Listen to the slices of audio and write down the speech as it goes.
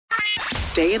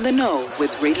Stay in the know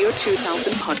with Radio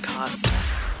 2000 podcast.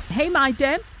 Hey,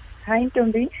 Maite. Hi,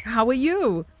 Tombi. How are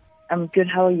you? I'm good.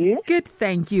 How are you? Good,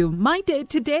 thank you. Maite,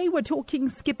 today we're talking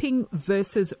skipping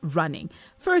versus running.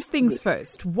 First things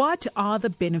first, what are the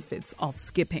benefits of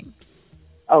skipping?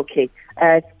 Okay.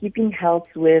 Skipping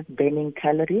helps with burning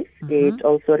calories. Mm-hmm. It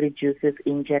also reduces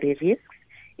injury risks.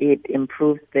 It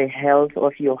improves the health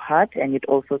of your heart, and it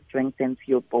also strengthens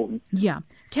your bones. Yeah.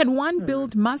 Can one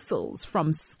build muscles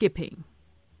from skipping?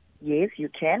 Yes, you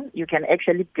can. You can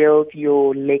actually build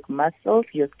your leg muscles,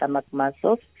 your stomach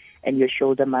muscles, and your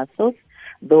shoulder muscles.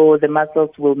 Though the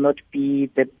muscles will not be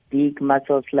the big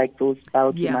muscles like those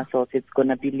bulky muscles. It's going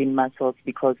to be lean muscles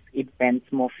because it burns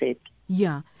more fat.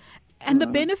 Yeah. And the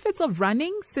benefits of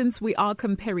running, since we are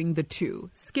comparing the two,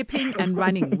 skipping and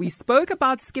running. We spoke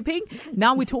about skipping.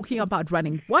 Now we're talking about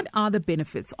running. What are the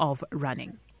benefits of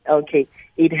running? Okay.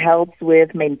 It helps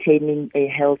with maintaining a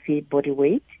healthy body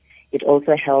weight. It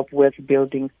also helps with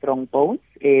building strong bones.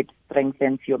 It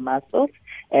strengthens your muscles,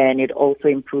 and it also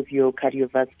improves your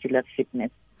cardiovascular fitness.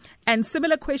 And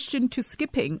similar question to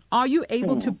skipping. Are you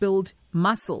able to build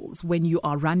muscles when you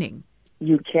are running?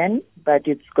 You can, but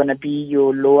it's going to be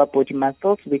your lower body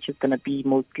muscles, which is going to be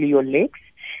mostly your legs.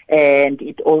 And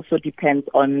it also depends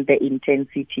on the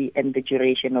intensity and the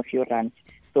duration of your run.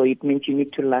 So it means you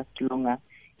need to last longer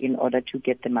in order to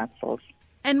get the muscles.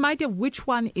 And Maite, which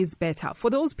one is better?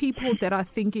 For those people that are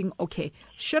thinking, okay,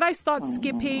 should I start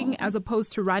skipping as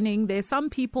opposed to running? There's some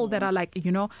people that are like,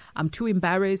 I'm too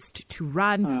embarrassed to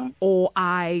run, or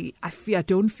I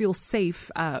don't feel safe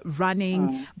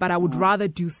running, but I would rather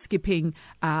do skipping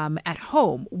at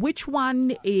home. Which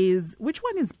one is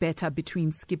better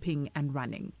between skipping and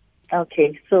running?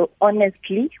 Okay, so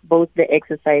honestly, both the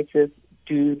exercises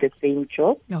do the same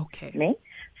job. Okay. Ne?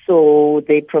 So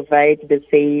they provide the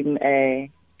same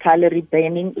calorie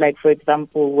burning. Like, for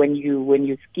example, when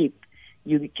you skip,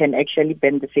 you can actually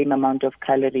burn the same amount of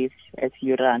calories as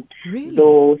you run. Really?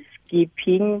 So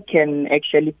skipping can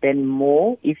actually burn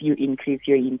more if you increase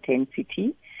your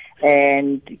intensity.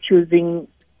 And choosing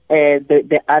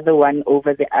the other one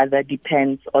over the other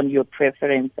depends on your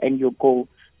preference and your goal.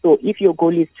 So if your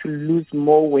goal is to lose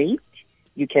more weight,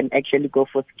 you can actually go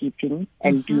for skipping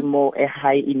and do more a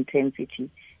high intensity,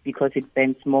 because it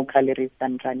burns more calories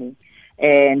than running.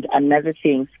 And another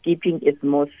thing, skipping is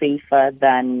more safer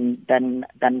than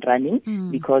running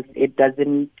because it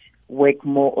doesn't work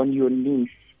more on your knees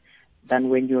than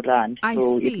when you run.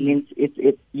 So it means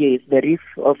the risk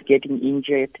of getting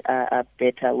injured are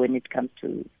better when it comes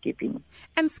to skipping.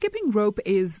 And skipping rope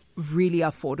is really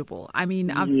affordable. I mean,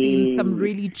 I've seen some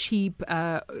really cheap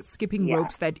skipping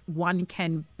ropes that one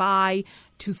can buy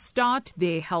to start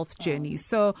their health journey.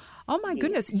 So, oh my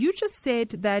goodness, you just said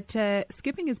that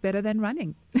skipping is better than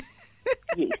running.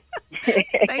 Yes.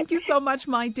 Thank you so much,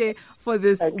 Maite, for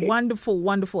this wonderful,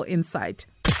 wonderful insight.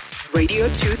 Radio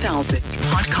 2000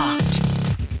 podcast.